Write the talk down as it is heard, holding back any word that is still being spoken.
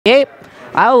SL28.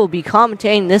 I will be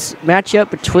commentating this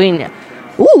matchup between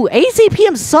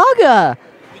AZPM Saga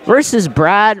versus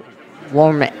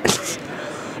BradRomance.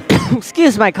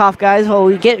 Excuse my cough, guys. While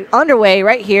we get underway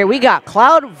right here, we got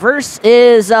Cloud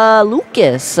versus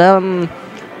Lucas. Well,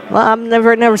 I've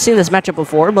never seen this matchup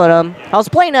before, but I was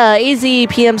playing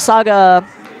AZPM Saga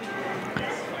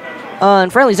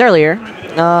in friendlies earlier.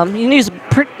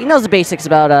 He knows the basics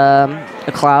about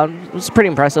a Cloud. It's pretty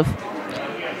impressive.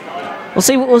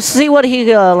 We'll see what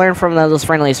he learned from those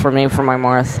friendlies for my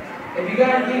Marth.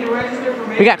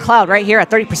 We got Cloud right here at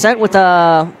 30% with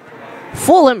a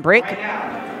full limb break.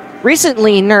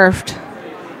 Recently nerfed.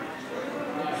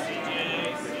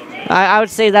 I would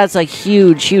say that's a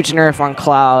huge nerf on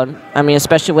Cloud. I mean,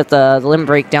 especially with the limb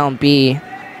break down B,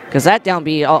 because that down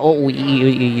B. Not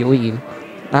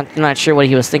sure what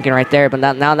he was thinking right there, but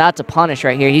now that's a punish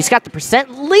right here. He's got the percent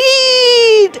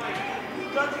lead.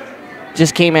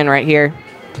 Just came in right here.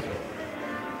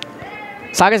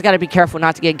 Saga's got to be careful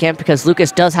not to get gimped because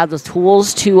Lucas does have the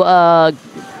tools to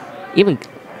even.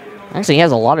 Actually, he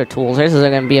has a lot of tools. This is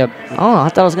going to be a. Oh, I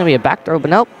thought it was going to be a back throw, but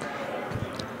nope.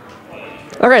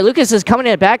 All right, Lucas is coming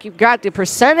in back. You've got the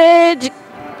percentage.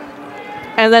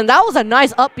 And then that was a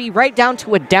nice up B right down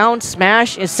to a down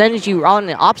smash. It sends you on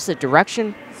the opposite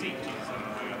direction.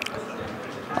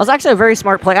 That was actually a very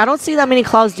smart play. I don't see that many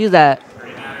Clouds do that.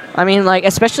 I mean, like,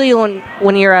 especially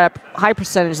when you're at high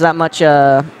percentage, that much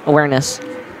awareness.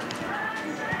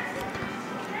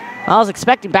 I was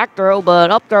expecting back throw,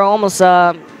 but up throw almost,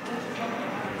 it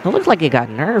looked like it got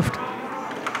nerfed.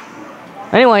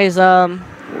 Anyways,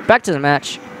 back to the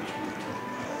match.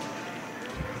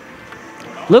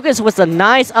 Lucas with a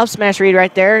nice up smash read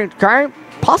right there.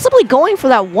 Possibly going for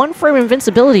that 1 frame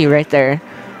invincibility right there.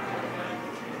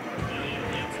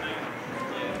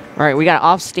 All right, we got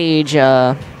off stage.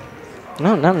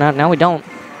 No, now we don't.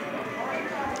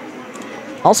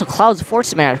 Also, Cloud's forward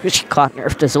smash, which got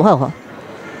nerfed as well.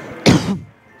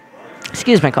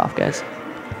 Excuse my cough, guys.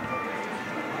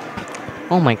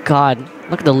 Oh my god.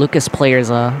 Look at the Lucas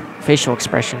player's facial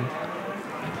expression.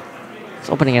 He's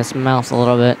opening his mouth a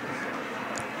little bit.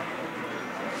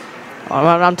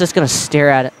 I'm just gonna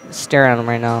stare at him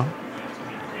right now.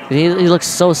 He looks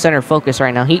so center focused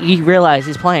right now. He realized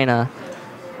he's playing a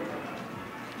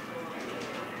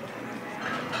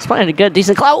good,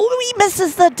 decent Cloud. Oh, he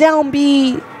misses the down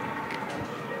B.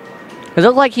 It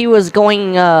looked like he was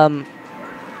going,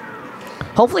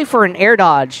 hopefully for an air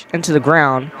dodge into the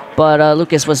ground, but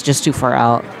Lucas was just too far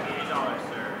out.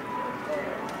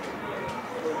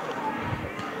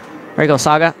 There you go,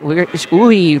 Saga.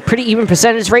 Pretty even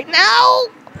percentage right now.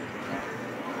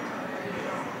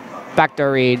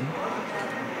 Backdoor read.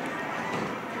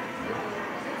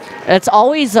 It's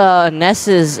always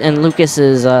Ness's and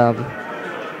Lucas's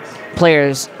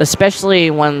players, especially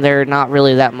when they're not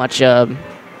really that much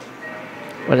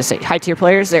high tier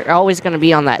players. They're always going to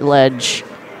be on that ledge,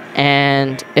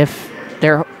 and if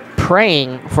they're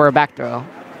praying for a back throw,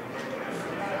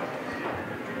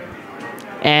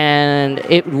 and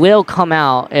it will come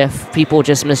out if people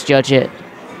just misjudge it,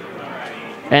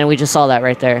 and we just saw that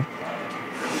right there.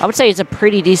 I would say it's a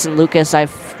pretty decent Lucas.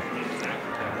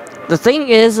 The thing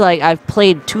is, like, I've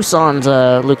played Tucson's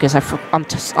Lucas.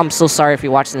 I'm so sorry if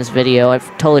you're watching this video. I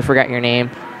totally forgot your name.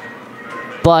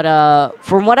 But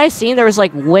from what I've seen, there was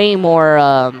like way more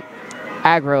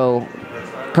aggro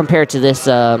compared to this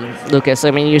Lucas.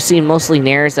 I mean, you're seeing mostly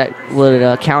nairs that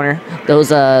would counter. Those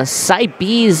side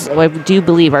Bs, I do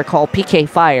believe, are called PK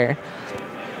Fire.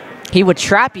 He would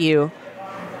trap you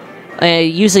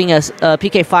using a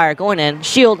PK Fire, going in,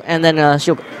 shield, and then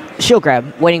shield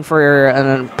grab, waiting for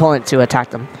an opponent to attack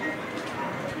them.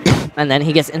 And then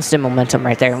he gets instant momentum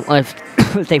right there if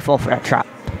they fall for that trap.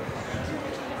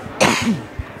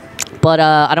 But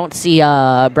I don't see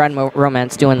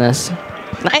BradRomance doing this.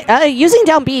 Using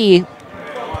down B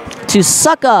to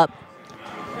suck up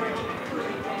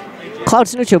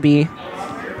Cloud's neutral B.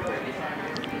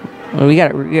 We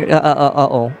got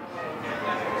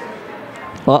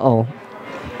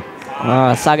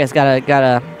Saga's got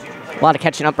a lot of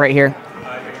catching up right here.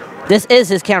 This is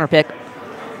his counter pick.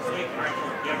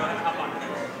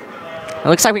 It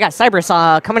looks like we got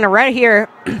Cybersaw coming right here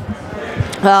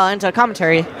into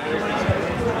commentary.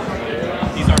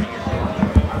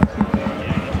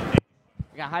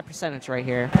 We got high percentage right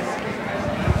here.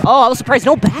 Oh, I was surprised.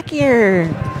 No back air. I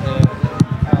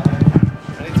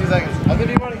need 2 seconds. I'll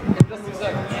give you money in just 2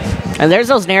 seconds. And there's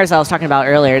those nairs I was talking about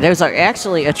earlier. There's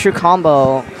actually a true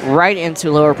combo right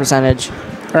into lower percentage.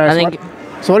 All right,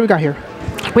 so what do we got here?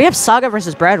 We have Saga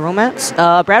versus BradRomance.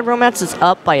 BradRomance is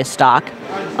up by a stock.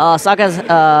 Saga's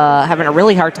having a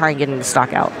really hard time getting the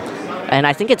stock out. And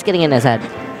I think it's getting in his head.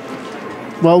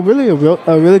 Well, really, a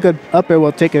really good up air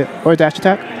will take it. Or dash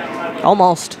attack.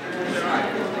 Almost.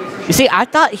 You see, I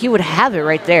thought he would have it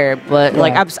right there, but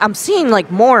like I'm seeing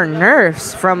like more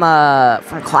nerfs from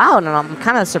Cloud, and I'm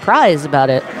kind of surprised about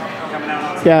it.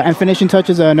 Yeah, and finishing touch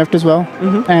is nerfed as well.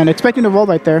 And expecting to roll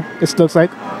right there, it looks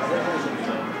like.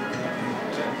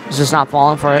 He's just not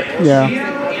falling for it. Yeah.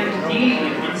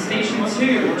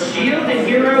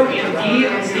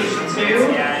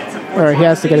 Or he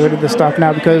has to get rid of the stock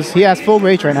now because he has full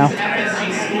rage right now.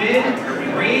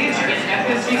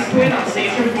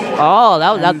 Oh,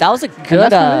 that was a good.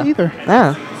 That's not it either.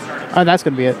 Yeah. Oh, that's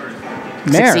gonna be it.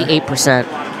 68%.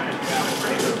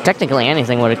 Technically,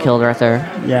 anything would have killed right there.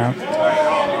 Yeah.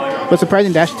 But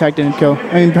surprising dash attack didn't kill.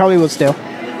 I mean, probably was stale.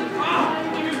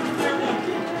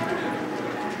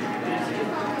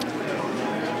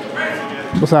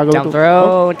 Saga Down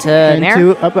throw to Nair.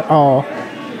 Into up. Oh.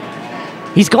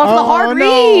 He's going for the hard no.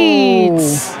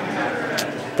 reads.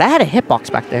 That had a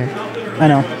hitbox back there. I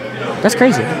know. That's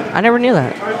crazy. I never knew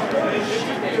that.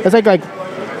 It's like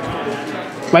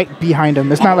right behind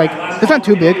him. It's not like it's not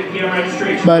too big,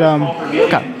 but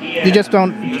Okay. you just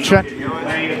don't check.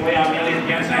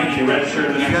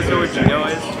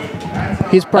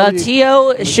 He's probably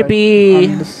Tio should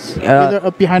be either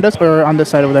up behind us or on this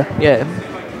side over there. yeah.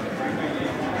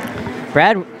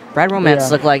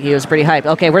 BradRomance looked like he was pretty hyped.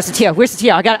 Okay, where's the Tio? Where's the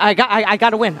Tio? I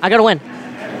gotta win. I gotta win.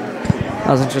 That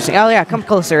was interesting. Oh yeah, come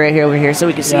closer right here over here so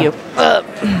we can see you.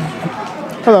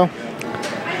 Hello.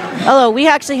 Hello, we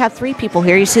actually have 3 people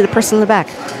here. You see the person in the back.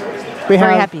 We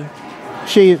Very have happy.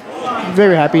 She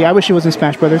very happy. I wish she was in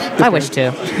Smash Brothers. I wish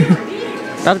too.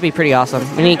 That would be pretty awesome.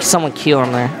 We need someone cute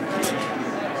on there.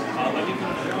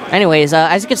 Anyways,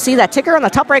 as you can see, that ticker on the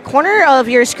top right corner of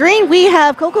your screen, we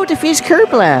have Coco defeats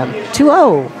Kerblam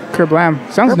 2-0. Kerblam.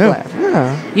 Sounds new.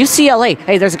 Yeah. UCLA.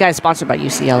 Hey, there's a guy sponsored by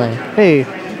UCLA. Hey,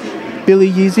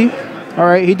 Billy Yeezy. All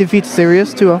right, he defeats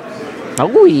Sirius 2-0. Oh,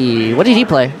 what did he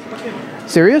play?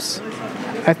 Sirius?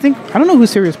 I don't know who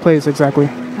Sirius plays exactly.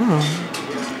 Oh.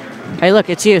 Hey, look,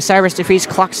 it's you. Cyrus defeats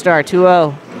Clockstar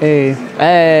 2-0. Hey.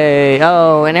 Hey.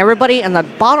 Oh, and everybody in the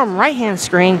bottom right-hand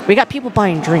screen, we got people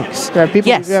buying drinks. Yeah, people.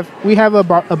 Yes. We have a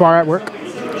bar at work.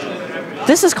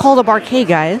 This is called a barcade,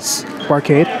 guys.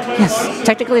 Barcade. Yes,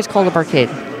 technically it's called a barcade,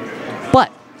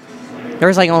 but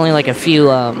there's like only like a few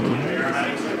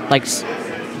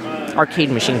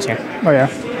arcade machines here. Oh yeah.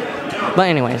 But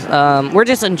anyways, we're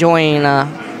just enjoying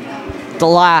the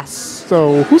last.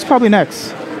 So who's probably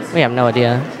next? We have no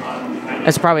idea.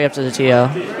 It's probably up to the TO.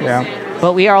 Yeah.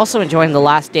 But we are also enjoying the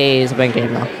last days of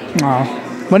Endgame now. Oh.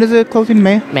 When is it closing?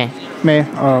 May? May. May.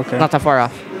 Oh, okay. Not that far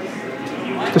off.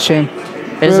 It's a shame.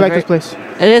 I really like this place.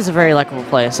 It is a very likable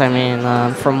place. I mean,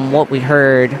 from what we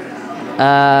heard,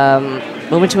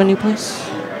 moving to a new place?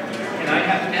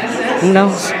 Who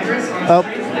knows? Oh,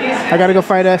 I gotta go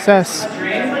fight SS.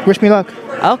 Wish me luck.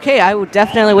 Okay, I would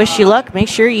definitely wish you luck. Make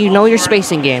sure you know your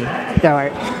spacing game. Yeah,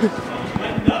 right.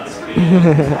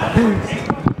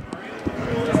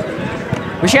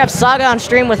 We should have Saga on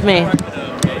stream with me.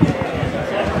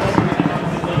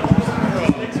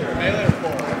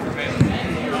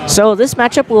 So this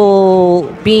matchup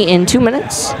will be in 2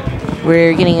 minutes.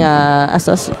 We're getting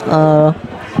SS,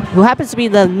 who happens to be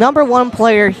the #1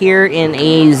 player here in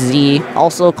AZ,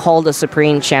 also called the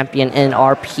Supreme Champion in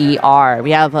our PR.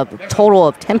 We have a total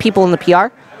of 10 people in the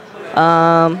PR.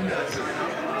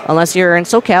 Unless you're in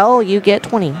SoCal, you get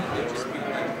 20.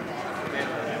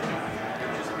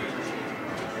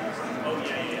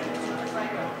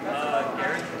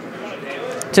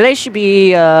 Today should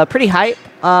be pretty hype.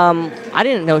 I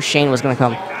didn't know Shane was going to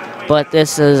come, but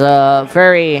this is a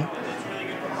very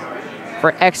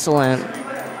excellent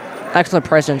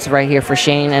presence right here for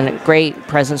Shane, and a great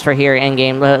presence for here in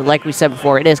game. Like we said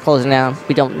before, it is closing down.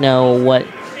 We don't know what.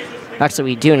 Actually,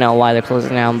 we do know why they're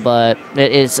closing down, but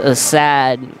it is a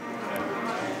sad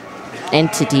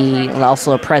entity and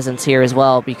also a presence here as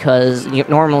well, because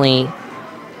normally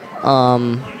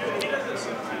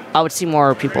I would see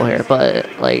more people here, but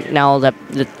like now that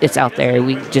it's out there,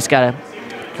 we just gotta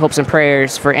hopes and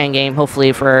prayers for Endgame,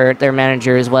 hopefully for their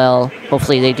manager as well.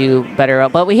 Hopefully they do better.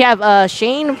 But we have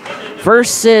Shane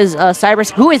versus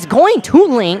Cyrus, who is going to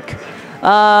Link.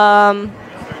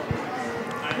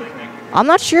 I'm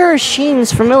not sure if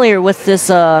Shane's familiar with this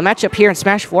matchup here in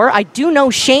Smash 4. I do know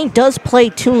Shane does play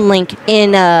Toon Link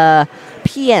in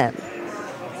PM.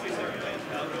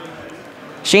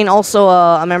 Shane also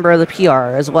a member of the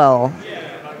PR as well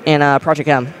in Project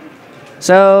M.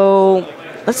 So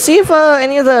let's see if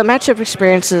any of the matchup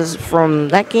experiences from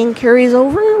that game carries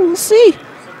over. We'll see.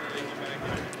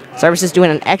 Cyrus is doing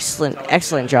an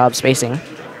excellent job spacing.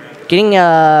 Getting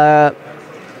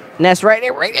Ness right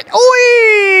there.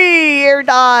 Oi! Air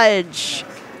dodge.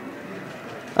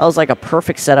 That was like a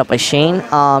perfect setup by Shane.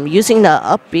 Using the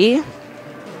up B,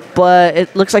 but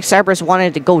it looks like Cyberus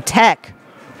wanted to go tech,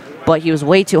 but he was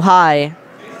way too high,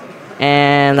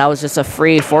 and that was just a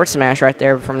free forward smash right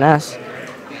there from Ness.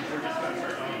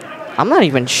 I'm not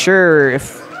even sure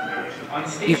if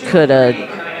you could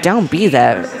down B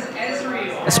that,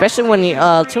 especially when you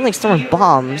Toon Link's throwing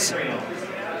bombs.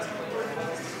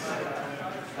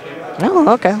 Oh,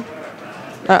 okay.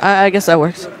 I guess that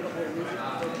works.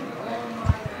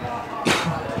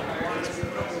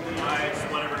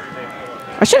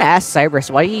 I should ask Cyberus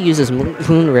why he uses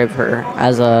Moon River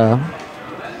as a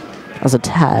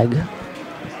tag.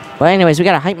 But anyways, we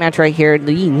got a hype match right here.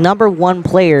 The #1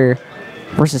 player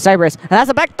versus Cyberus, and that's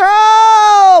a back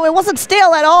throw. It wasn't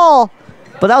stale at all,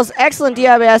 but that was excellent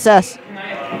DIBSS.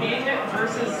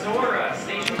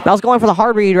 I was going for the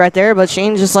hard read right there, but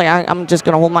Shane's just like, I'm just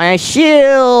gonna hold my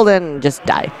shield and just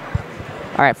die.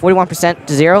 All right, 41%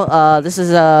 to 0. This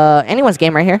is anyone's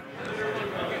game right here.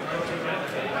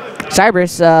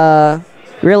 Cyberus,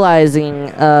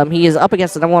 realizing he is up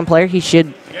against the #1 player, he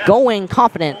should go in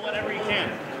confident,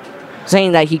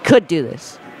 saying that he could do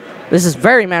this. This is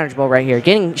very manageable right here.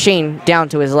 Getting Shane down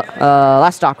to his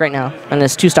last stock right now in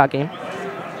this 2-stock game.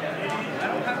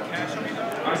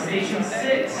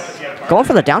 Going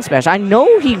for the down smash. I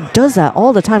know he does that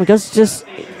all the time because just,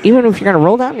 even if you're going to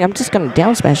roll down, I'm just going to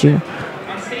down smash you.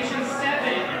 On Station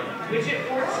 7, Widget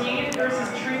 14 versus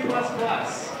Tree Plus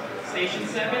Plus. Station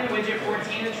 7, Widget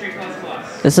 14 and Tree Plus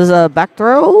Plus. This is a back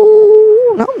throw.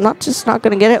 No, not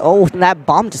going to get it. Oh, that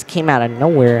bomb just came out of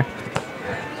nowhere.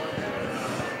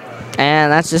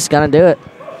 And that's just going to do it.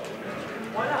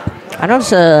 I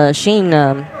noticed Shane,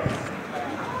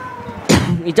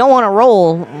 you don't want to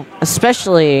roll,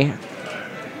 especially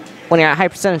when you're at high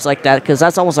percentage like that, because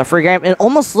that's almost a free game. It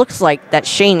almost looks like that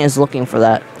Shane is looking for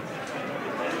that.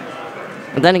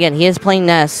 But then again, he is playing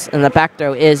Ness, and the back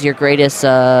throw is your greatest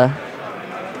tool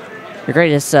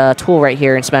right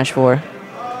here in Smash 4.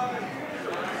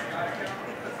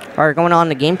 All right, going on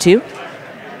to game 2.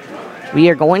 We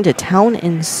are going to Town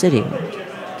and City.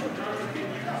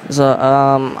 So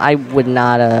I would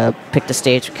not pick the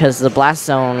stage because the blast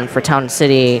zone for Town and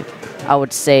City, I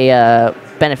would say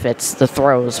benefits the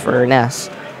throws for Ness.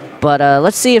 But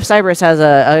let's see if Cyberus has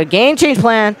a game change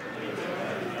plan.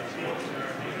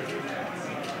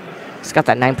 He's got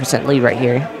that 9% lead right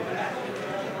here.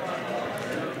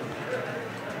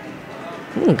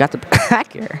 Ooh, got the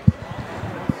back here.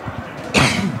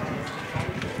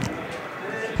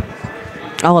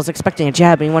 I was expecting a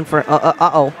jab, and he went for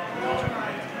uh-oh.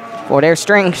 Forward air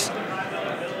strings.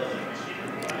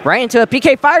 Right into a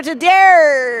PK fire to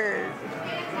dare.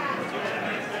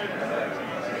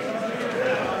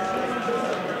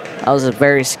 That was a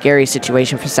very scary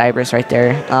situation for Cyberus right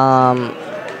there.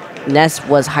 Ness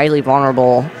was highly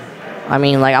vulnerable. I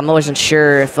mean, like, I wasn't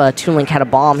sure if Toon Link had a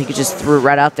bomb. He could just throw it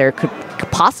right out there. Could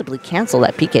possibly cancel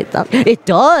that PK Thunder. It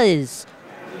does!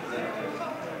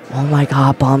 Oh my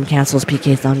god, bomb cancels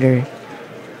PK Thunder.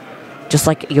 Just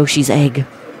like Yoshi's egg.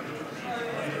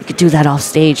 You could do that off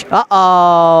stage.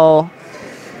 Uh-oh!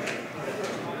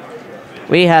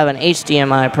 We have an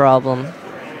HDMI problem.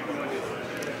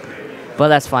 But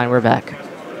that's fine, we're back.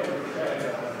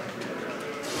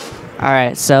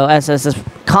 Alright, so SS is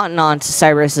cotton on to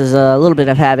Cyberus' a little bit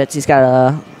of habits. He's got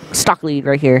a stock lead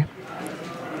right here.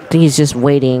 I think he's just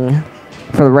waiting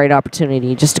for the right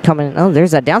opportunity just to come in. Oh,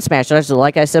 there's that down smash.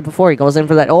 Like I said before, he goes in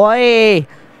for that. Oi!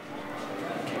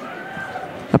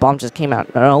 The bomb just came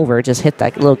out over, just hit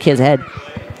that little kid's head.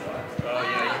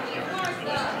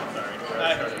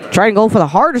 Try and go for the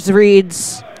hardest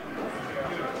reads.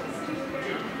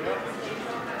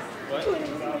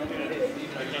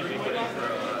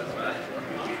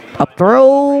 Up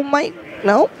throw might.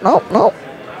 No.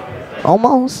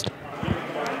 Almost.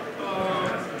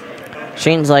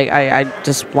 Shane's like, I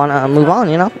just want to move on,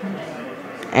 you know?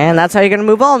 And that's how you're going to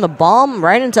move on. The bomb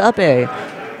right into up A.